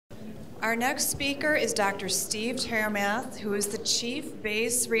Our next speaker is Dr. Steve Teramath, who is the Chief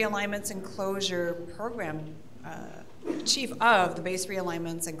Base Realignments and Closure Program, Chief of the Base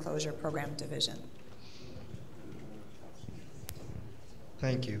Realignments and Closure Program Division.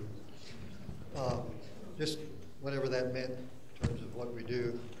 Thank you. Just whatever that meant in terms of what we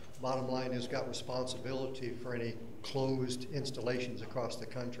do, bottom line is got responsibility for any closed installations across the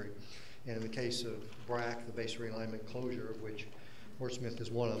country. And in the case of BRAC, the Base Realignment Closure, of which Wordsmith is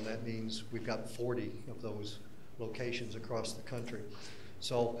one of them, that means we've got 40 of those locations across the country.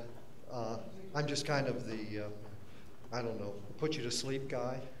 So I'm just kind of the, I don't know, put you to sleep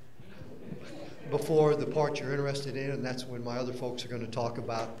guy before the part you're interested in, and that's when my other folks are going to talk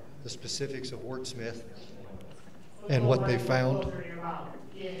about the specifics of Wordsmith and what they found.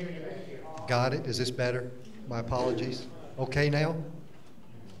 Got it? Is this better? My apologies. Okay now?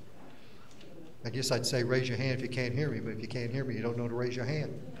 I guess I'd say raise your hand if you can't hear me, but if you can't hear me, you don't know to raise your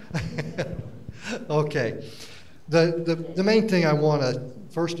hand. Okay. The main thing I want to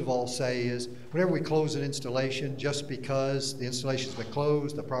first of all say is whenever we close an installation, just because the installation's been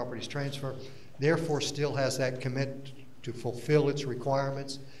closed, the property's transferred, the Air Force still has that commitment to fulfill its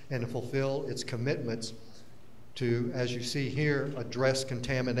requirements and to fulfill its commitments to, as you see here, address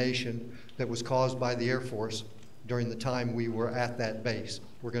contamination that was caused by the Air Force during the time we were at that base.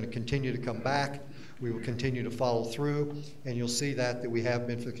 We're going to continue to come back. We will continue to follow through, and you'll see that we have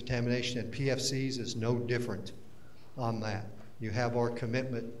been for contamination, and PFCs is no different on that. You have our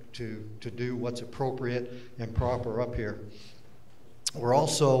commitment to do what's appropriate and proper up here. We're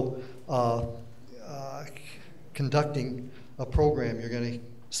also conducting a program. You're going to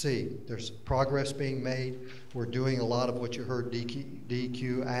see there's progress being made. We're doing a lot of what you heard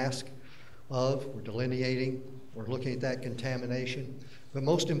DEQ ask of. We're delineating. We're looking at that contamination. But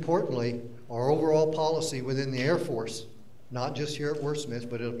most importantly, our overall policy within the Air Force, not just here at Wordsmith,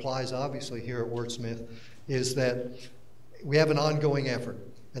 but it applies obviously here at Wordsmith, is that we have an ongoing effort.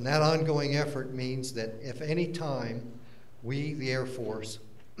 And that ongoing effort means that if any time we, the Air Force,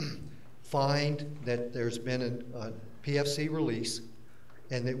 find that there's been a PFC release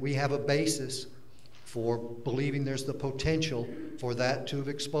and that we have a basis for believing there's the potential for that to have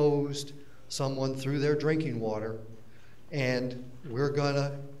exposed someone through their drinking water, and we're going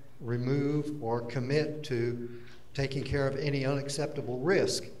to remove or commit to taking care of any unacceptable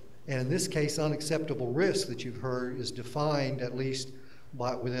risk. And in this case, unacceptable risk that you've heard is defined, at least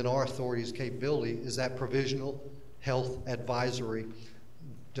within our authority's capability, is that provisional health advisory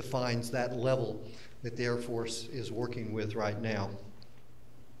defines that level that the Air Force is working with right now.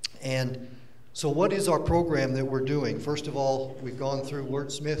 And so what is our program that we're doing? First of all, we've gone through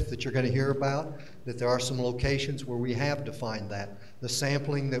Wordsmith that you're going to hear about, that there are some locations where we have defined that. The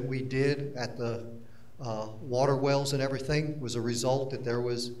sampling that we did at the water wells and everything was a result that there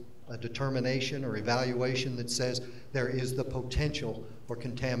was a determination or evaluation that says there is the potential for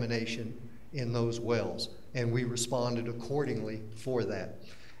contamination in those wells, and we responded accordingly for that.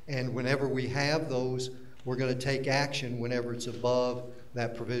 And whenever we have those, we're going to take action whenever it's above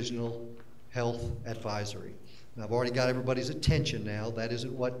that provisional health advisory. And I've already got everybody's attention now. That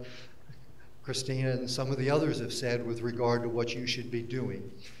isn't what Christina and some of the others have said with regard to what you should be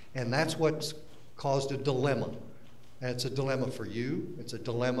doing. And that's what's caused a dilemma. And it's a dilemma for you. It's a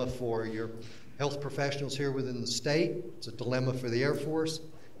dilemma for your health professionals here within the state. It's a dilemma for the Air Force.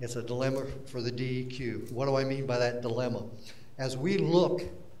 It's a dilemma for the DEQ. What do I mean by that dilemma? As we look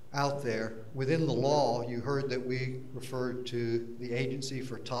out there within the law, you heard that we referred to the Agency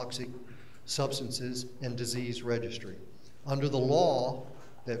for Toxic Substances and Disease Registry. Under the law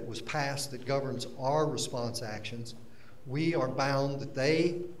that was passed that governs our response actions, we are bound that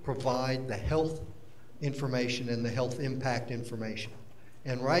they provide the health information and the health impact information.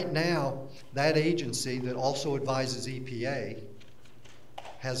 And right now, that agency that also advises EPA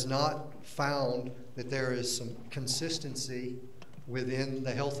has not found that there is some consistency within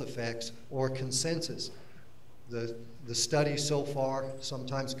the health effects or consensus. The studies so far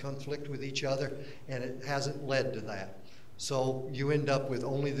sometimes conflict with each other, and it hasn't led to that. So you end up with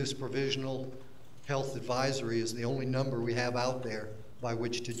only this provisional health advisory is the only number we have out there by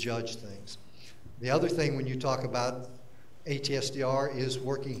which to judge things. The other thing when you talk about ATSDR is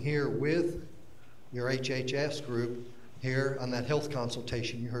working here with your HHS group here on that health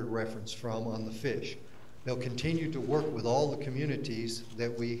consultation you heard reference from on the fish. They'll continue to work with all the communities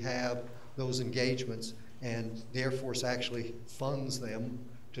that we have those engagements, and the Air Force actually funds them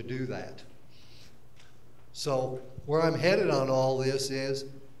to do that. So where I'm headed on all this is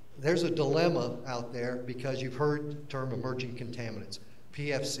there's a dilemma out there because you've heard the term emerging contaminants.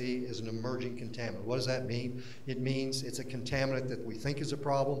 PFC is an emerging contaminant. What does that mean? It means it's a contaminant that we think is a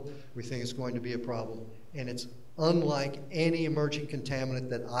problem, we think it's going to be a problem, and it's unlike any emerging contaminant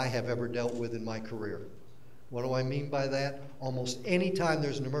that I have ever dealt with in my career. What do I mean by that? Almost any time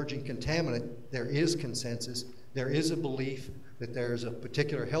there's an emerging contaminant, there is consensus, there is a belief that there's a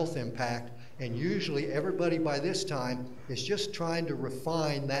particular health impact, and usually everybody by this time is just trying to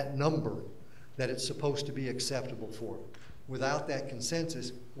refine that number that it's supposed to be acceptable for. Without that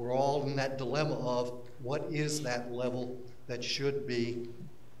consensus, we're all in that dilemma of what is that level that should be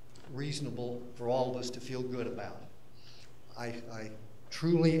reasonable for all of us to feel good about. I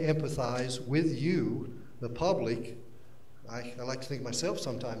truly empathize with you, the public. I like to think of myself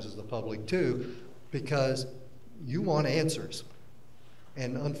sometimes as the public too, because you want answers.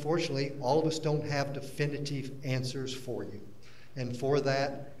 And unfortunately, all of us don't have definitive answers for you. And for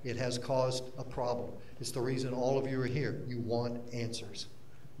that, it has caused a problem. It's the reason all of you are here. You want answers.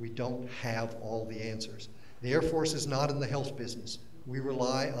 We don't have all the answers. The Air Force is not in the health business. We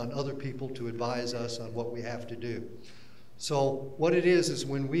rely on other people to advise us on what we have to do. So what it is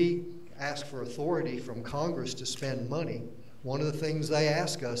when we ask for authority from Congress to spend money, one of the things they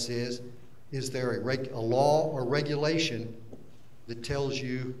ask us is there a law or regulation that tells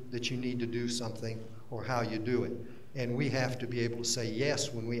you that you need to do something or how you do it? And we have to be able to say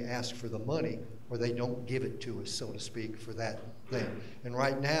yes when we ask for the money, or they don't give it to us, so to speak, for that thing. And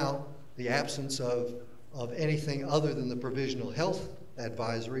right now, the absence of anything other than the Provisional Health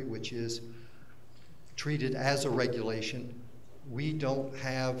Advisory, which is treated as a regulation, we don't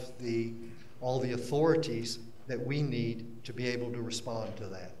have all the authorities that we need to be able to respond to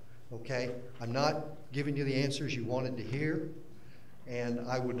that, okay? I'm not giving you the answers you wanted to hear, and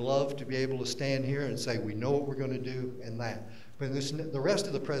I would love to be able to stand here and say, we know what we're going to do and that. But in the rest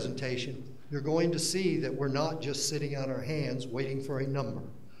of the presentation, you're going to see that we're not just sitting on our hands waiting for a number.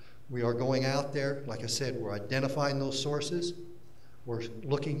 We are going out there, like I said, we're identifying those sources. We're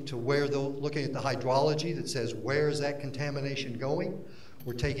looking at the hydrology that says where is that contamination going.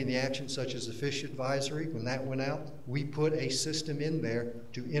 We're taking the action such as the fish advisory. When that went out, we put a system in there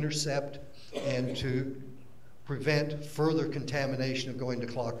to intercept and to prevent further contamination of going to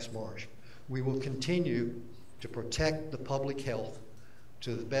Clark's Marsh. We will continue to protect the public health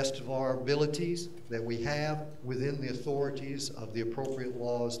to the best of our abilities that we have within the authorities of the appropriate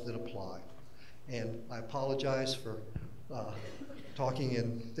laws that apply. And I apologize for talking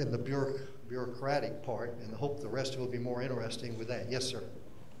in the bureaucratic part, and hope the rest of it will be more interesting with that. Yes, sir.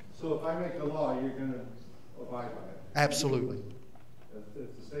 So if I make a law, you're going to abide by it? Absolutely.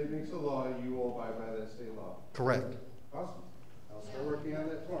 If the state makes a law, you will abide by that state law? Correct. Awesome. I'll start working on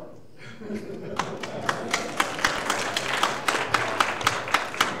that tomorrow.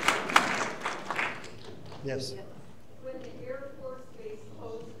 Yes. When the Air Force Base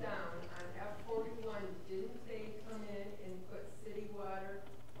closed down on F-41, didn't they come in and put city water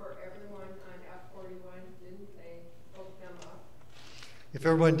for everyone on F-41? Didn't they hook them up? If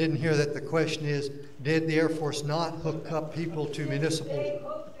everyone didn't hear that, the question is, did the Air Force not hook up people to municipal? They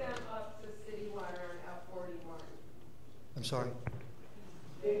hooked them up to city water on F-41. I'm sorry?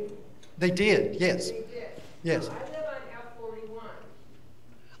 They did, yes. They did. Yes. I live on F-41.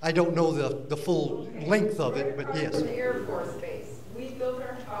 I don't know the full length of it, but yes. From the Air Force Base. We built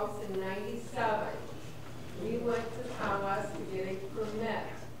our house in '97. We went to Tawas to get a permit.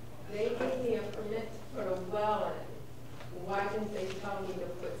 They gave me a permit to put a well in. Why didn't they tell me to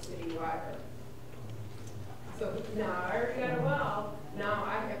put city water? So now I already got a well. Now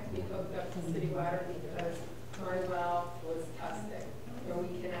I have to be hooked up to city water because my well was tested and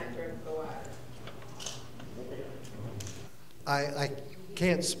we cannot drink the water. I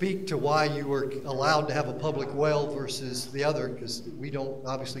can't speak to why you were allowed to have a public well versus the other, because we don't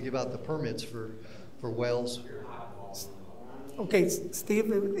obviously give out the permits for wells. Okay,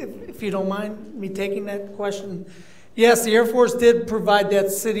 Steve, if you don't mind me taking that question. Yes, the Air Force did provide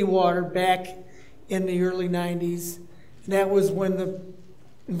that city water back in the early 90s. And that was when the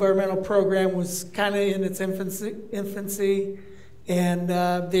environmental program was kind of in its infancy. And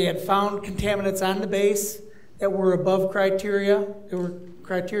they had found contaminants on the base that were above criteria. There were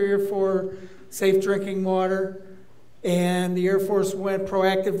criteria for safe drinking water. And the Air Force went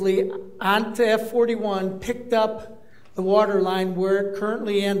proactively onto F-41, picked up the water line where it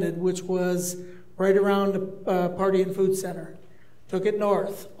currently ended, which was right around the Party and Food Center. Took it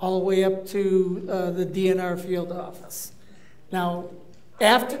north, all the way up to the DNR field office. Now,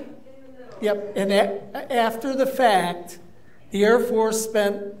 after the fact, the Air Force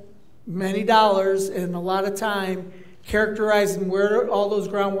spent many dollars and a lot of time characterizing where all those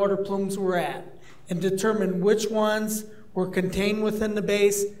groundwater plumes were at and determined which ones were contained within the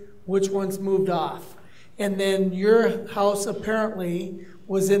base, which ones moved off. And then your house apparently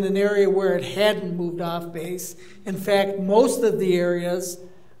was in an area where it hadn't moved off base. In fact, most of the areas,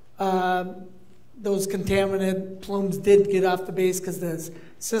 those contaminant plumes did get off the base because the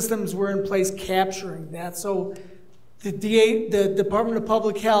systems were in place capturing that. So the Department of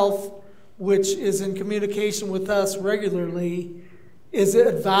Public Health, which is in communication with us regularly, is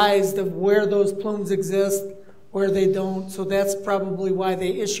advised of where those plumes exist, where they don't. So that's probably why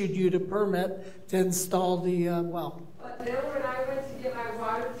they issued you the permit to install the well. But then when I went to get my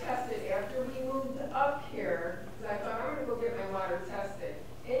water tested after we moved up here, because I thought I'm going to go get my water tested,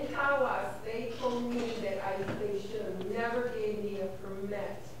 in Tawas, they told me that they should have never gave me a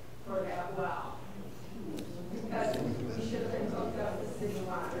permit for that well. Because we should have been hooked up to city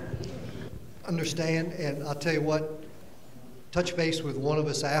water. Understand, and I'll tell you what, touch base with one of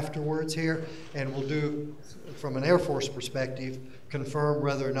us afterwards here, and we'll do, from an Air Force perspective, confirm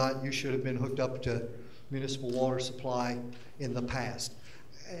whether or not you should have been hooked up to municipal water supply in the past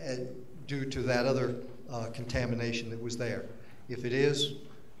due to that other contamination that was there. If it is,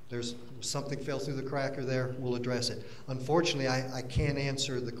 there's something fell through the cracker there, we'll address it. Unfortunately, I can't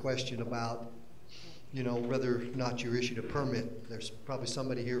answer the question about, you know, whether or not you're issued a permit. There's probably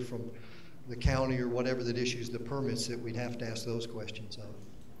somebody here from the county or whatever that issues the permits that we'd have to ask those questions of.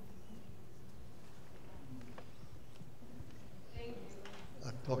 Thank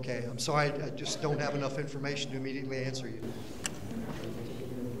you. Okay, I'm sorry, I just don't have enough information to immediately answer you.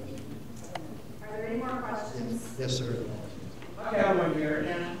 Are there any more questions? Yes, sir. I have one here,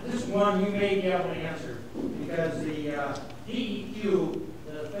 and this one you may be able to answer, because the DEQ,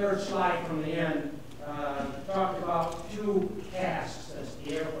 the third slide from the end, talked about two tasks that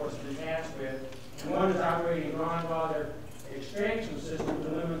the Air Force has been tasked with, and one is operating a groundwater extraction system to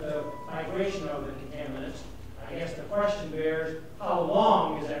limit the migration of the contaminants. I guess the question bears, how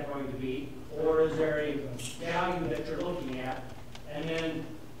long is that going to be, or is there a value that you're looking at? And then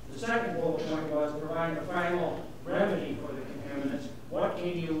the second bullet point was providing a final remedy for the contaminants. What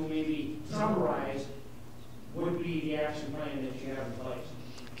can you maybe summarize would be the action plan that you have in place?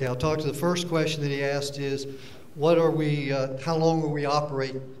 Okay, I'll talk to the first question that he asked is, what are we, how long will we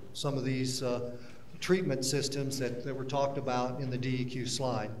operate some of these treatment systems that were talked about in the DEQ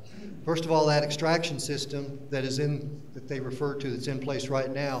slide? First of all, that extraction system that they refer to that's in place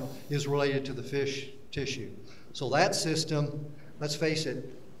right now is related to the fish tissue. So that system, let's face it,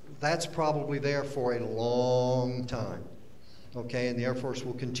 that's probably there for a long time. Okay, and the Air Force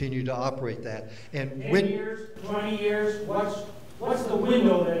will continue to operate that. And 10 years, 20 years, what's the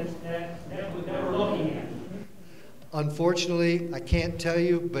window that we're looking at? Unfortunately, I can't tell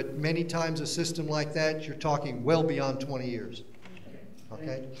you, but many times a system like that, you're talking well beyond 20 years.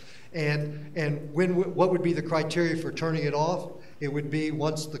 Okay? And what would be the criteria for turning it off? It would be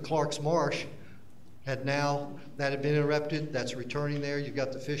once the Clark's Marsh had been interrupted, that's returning there, you've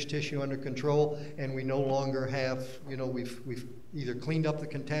got the fish tissue under control, and we no longer have, you know, we've either cleaned up the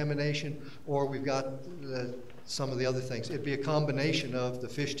contamination or we've got some of the other things. It'd be a combination of the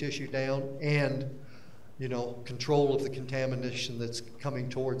fish tissue down and, you know, control of the contamination that's coming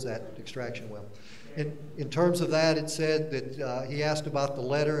towards that extraction well. In terms of that, it said that he asked about the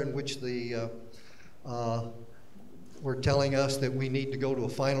letter in which were telling us that we need to go to a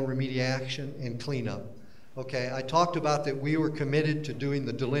final remediation and cleanup. Okay, I talked about that we were committed to doing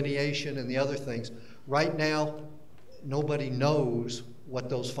the delineation and the other things. Right now, nobody knows what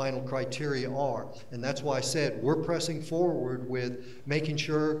those final criteria are. And that's why I said we're pressing forward with making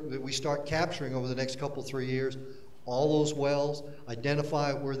sure that we start capturing over the next couple, 3 years, all those wells,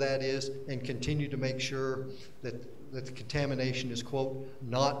 identify where that is, and continue to make sure that the contamination is, quote,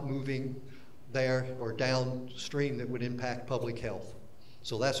 not moving there or downstream that would impact public health.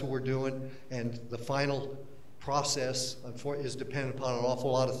 So that's what we're doing, and the final process is dependent upon an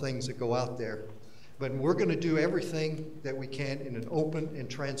awful lot of things that go out there. But we're going to do everything that we can in an open and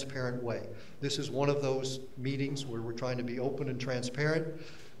transparent way. This is one of those meetings where we're trying to be open and transparent.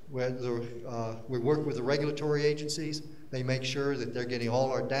 We work with the regulatory agencies. They make sure that they're getting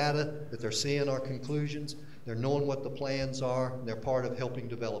all our data, that they're seeing our conclusions, they're knowing what the plans are, and they're part of helping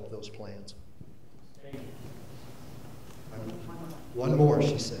develop those plans. Thank you. One more,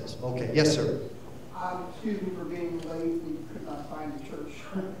 she says. Okay, yes, sir. Excuse me for being late, we could not find the church.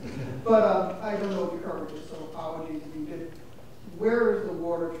 But I don't know if you covered this, so apologies if you did. Where is the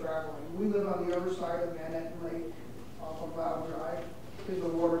water traveling? We live on the other side of Manhattan Lake, off of Bow Drive. Is the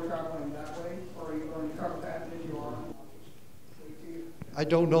water traveling that way, or are you going to cover that as you are? I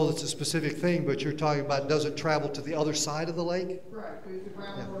don't know that's a specific thing, but you're talking about, does it travel to the other side of the lake? Right, is the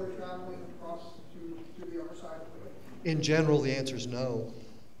groundwater traveling across to the other side of the lake? In general, the answer is no.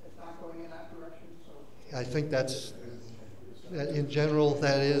 It's not going in that direction, so. I think that's, in general,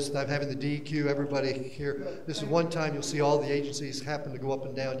 that is, that having the DEQ, everybody here, this is one time you'll see all the agencies happen to go up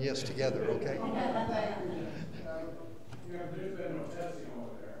and down yes together, okay? There's been no testing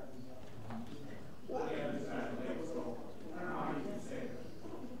over there.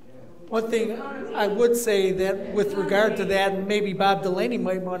 One thing I would say that with regard to that, and maybe Bob Delaney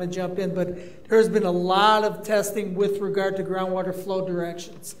might want to jump in, but there's been a lot of testing with regard to groundwater flow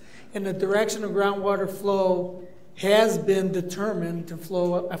directions. And the direction of groundwater flow has been determined to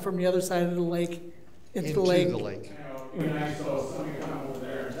flow from the other side of the lake into the lake. You know, when I saw somebody come over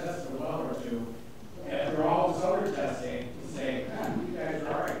there and test a well or two, after all this other testing, say, you guys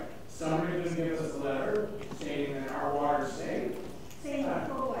are all right. Somebody didn't give us a letter stating that our water's safe. Same with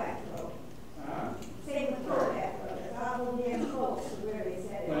Kovac Road. Same with Kovac Road. It's all damn close to where they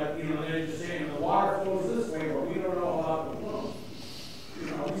said it. But, you know, they're just saying the water flows this way, but we don't know about the flow. You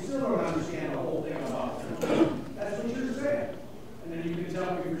know, we still don't understand the whole thing about it. That's what you're saying. And then you can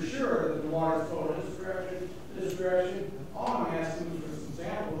tell me for sure that the water's flowing this direction, this direction. All I'm asking is for some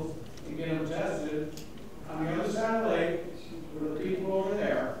samples and get them tested on the other side of the lake with the people over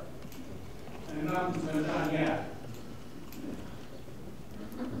there. And nothing's been done yet.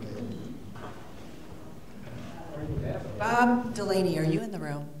 Bob Delaney, are you in the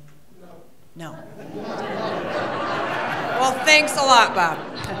room? No. Well, thanks a lot, Bob.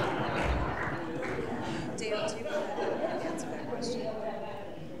 Dale, do you want to answer that question?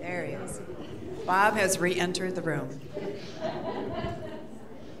 There he is. Bob has re-entered the room.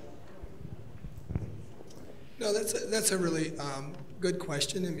 No, that's a really good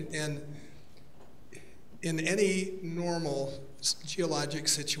question, and in any normal geologic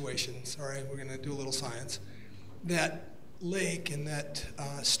situation, sorry, we're going to do a little science, that lake and that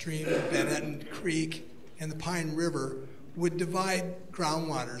stream, Benetton Creek and the Pine River would divide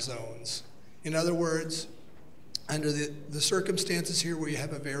groundwater zones. In other words, under the circumstances here where you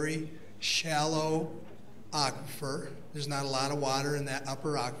have a very shallow aquifer, there's not a lot of water in that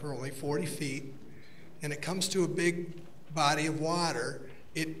upper aquifer, only 40 feet, and it comes to a big body of water,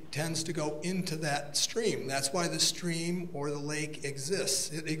 it tends to go into that stream. That's why the stream or the lake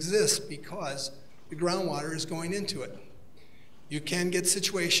exists. It exists because the groundwater is going into it. You can get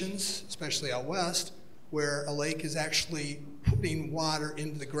situations, especially out west, where a lake is actually putting water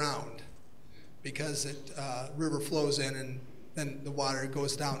into the ground because it river flows in and then the water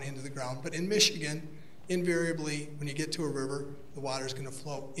goes down into the ground. But in Michigan, invariably, when you get to a river, the water is going to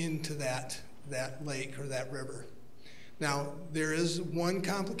flow into that lake or that river. Now, there is one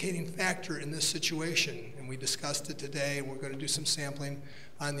complicating factor in this situation, and we discussed it today, and we're going to do some sampling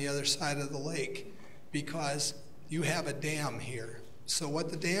on the other side of the lake, because you have a dam here. So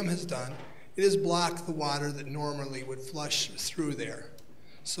what the dam has done, it has blocked the water that normally would flush through there.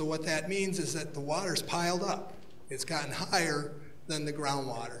 So what that means is that the water's piled up. It's gotten higher than the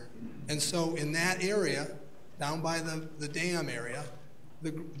groundwater. And so in that area, down by the dam area,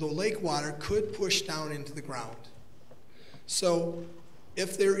 the lake water could push down into the ground. So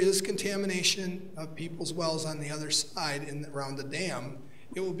if there is contamination of people's wells on the other side around the dam,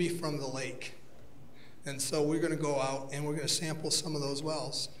 it will be from the lake. And so we're going to go out and we're going to sample some of those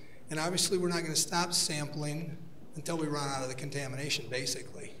wells. And obviously we're not going to stop sampling until we run out of the contamination,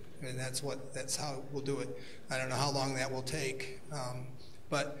 basically. And that's how we'll do it. I don't know how long that will take,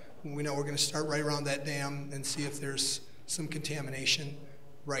 but we know we're going to start right around that dam and see if there's some contamination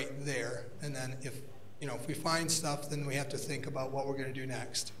right there. And then if we find stuff, then we have to think about what we're going to do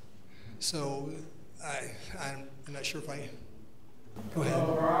next. So I'm not sure if I... Go ahead.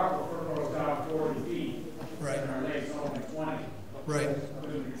 Well, our aquifer goes down 40 feet. Right. And our lake's only 20. Right.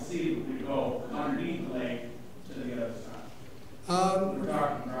 We can see we go underneath the lake to the other side. We're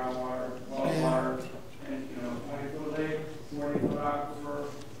talking groundwater, well water, and 20-foot lake, 40-foot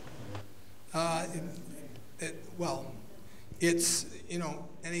aquifer. Well, it's,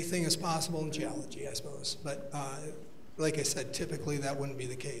 anything is possible in geology, I suppose. But like I said, typically that wouldn't be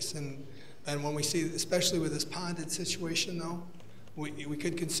the case. And when we see, especially with this ponded situation, though, we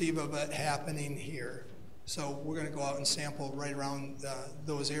could conceive of it happening here. So we're going to go out and sample right around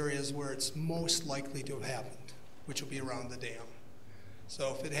those areas where it's most likely to have happened, which will be around the dam.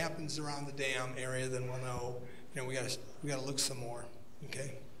 So if it happens around the dam area, then we'll know, we got to look some more.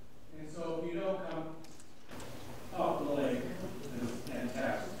 Okay. And so if you don't come up the lake and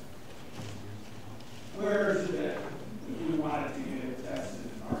test, where is it at? If we wanted to get it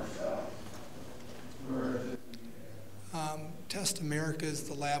tested ourselves, where is it? Test America is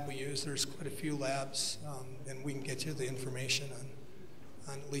the lab we use. There's quite a few labs, and we can get you the information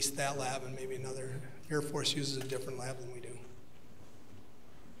on at least that lab and maybe another Air Force uses a different lab than we do.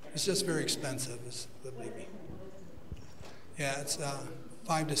 It's just very expensive, is the biggie. Yeah, it's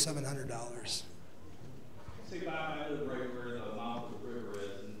 $500 to $700. See, Bob, I live right where the mouth of the river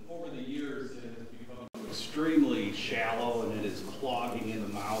is, and over the years it has become extremely shallow, and it is clogging in the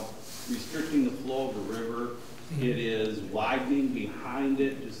mouth, restricting the flow of the river. It is widening behind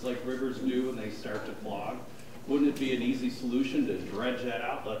it, just like rivers do when they start to clog. Wouldn't it be an easy solution to dredge that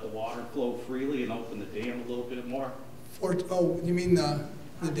out, let the water flow freely, and open the dam a little bit more? Oh, you mean the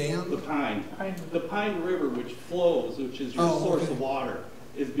dam? The Pine. The Pine River, which flows, which is your source of water,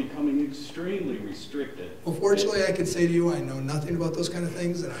 is becoming extremely restricted. Well, fortunately, I could say to you, I know nothing about those kind of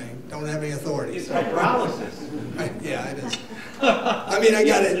things, and I don't have any authority. It's hydrolysis. Yeah, it is. I mean, I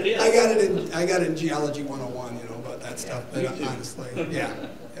got it in Geology 101, you know, about that stuff. But honestly, yeah.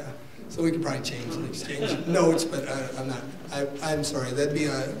 So we could probably exchange notes, but I'm sorry. That'd be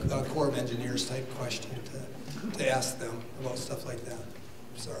a Corps of Engineers type question to ask them about stuff like that.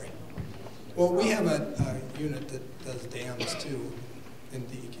 Sorry. Well, we have a unit that does dams too in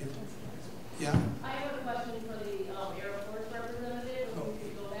DEQ. Yeah. I have a question for the Air Force representative. If we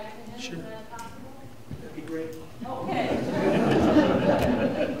could go back to him, sure. Is that possible? That'd be great. Okay.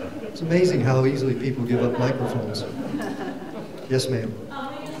 It's amazing how easily people give up microphones. Yes, ma'am.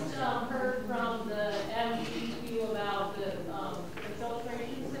 We just heard from the MDHHS about the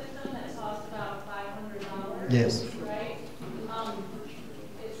filtration system that costs about $500. Yes. Right?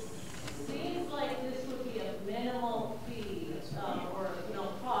 It seems like this would be a minimal fee or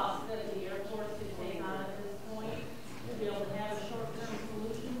cost that the Air Force could take on at this point to be able to have a short-term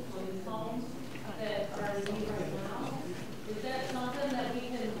solution for these homes that are in need right now. Is that something that we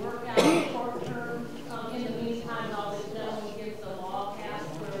can work out short-term? In the meantime, while this gentleman gets the law passed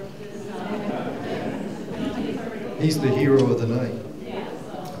where this, He's the hero of the night. yeah,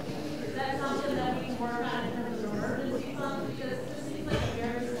 so is that something that we can work on in terms of emergency funds? Because this seems like a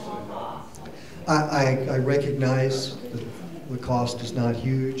very small cost. I recognize that the cost is not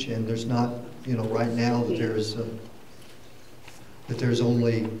huge, and there's not, right now that there's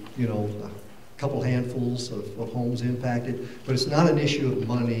only, a couple handfuls of homes impacted, but it's not an issue of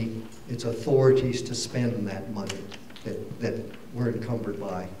money. It's authorities to spend that money that we're encumbered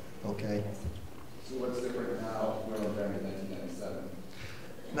by, okay? So what's different now when we're back in 1997?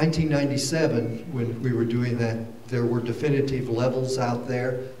 1997, when we were doing that, there were definitive levels out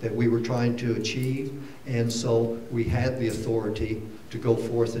there that we were trying to achieve, and so we had the authority to go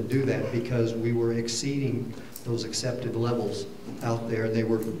forth and do that because we were exceeding those accepted levels out there. They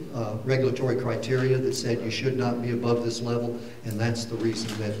were regulatory criteria that said you should not be above this level, and that's the reason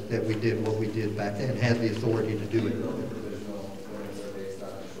that we did what we did back then and had the authority to do it.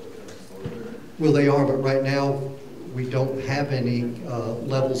 Well, they are, but right now we don't have any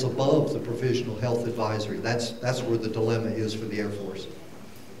levels above the provisional health advisory. That's where the dilemma is for the Air Force.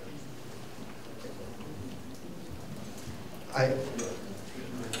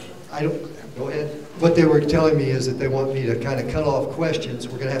 I don't, go ahead. What they were telling me is that they want me to kind of cut off questions.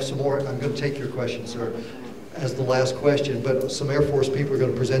 We're going to have some more. I'm going to take your question, sir, as the last question, but some Air Force people are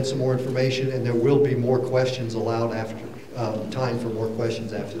going to present some more information, and there will be more questions allowed after, time for more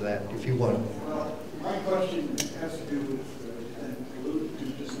questions after that, if you want. Well, my question has to do with, and alluded to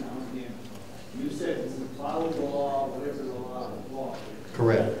just now again. You said it's the follow the law, whatever the law.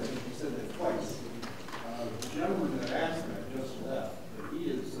 Correct. You said that twice. The gentleman that asked that just left. He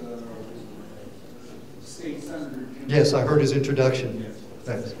is state senator. Yes, I heard his introduction. Yes.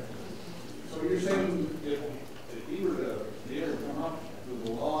 Thanks. So you're saying if he were to be able to come up with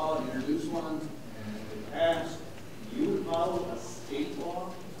a law and introduce one and it passed, you would follow a state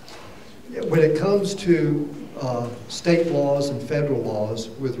law? Yeah, when it comes to state laws and federal laws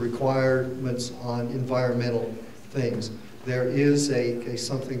with requirements on environmental things, there is a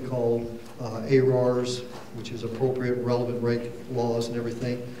something called ARARs, which is appropriate, relevant laws and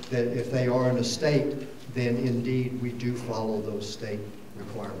everything, that if they are in a state, then indeed we do follow those state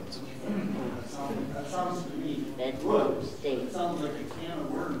requirements. That sounds to me good. It sounds like a can of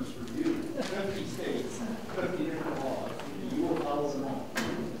worms for you. 50 states, 50 different laws. You will follow them all.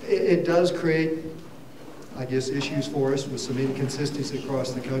 It does create, I guess, issues for us with some inconsistency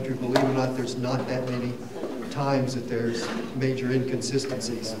across the country. Believe it or not, there's not that many times that there's major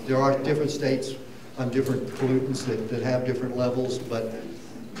inconsistencies. There are different states on different pollutants that have different levels, but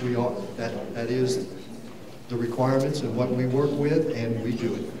that is the requirements and what we work with, and we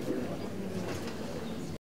do it.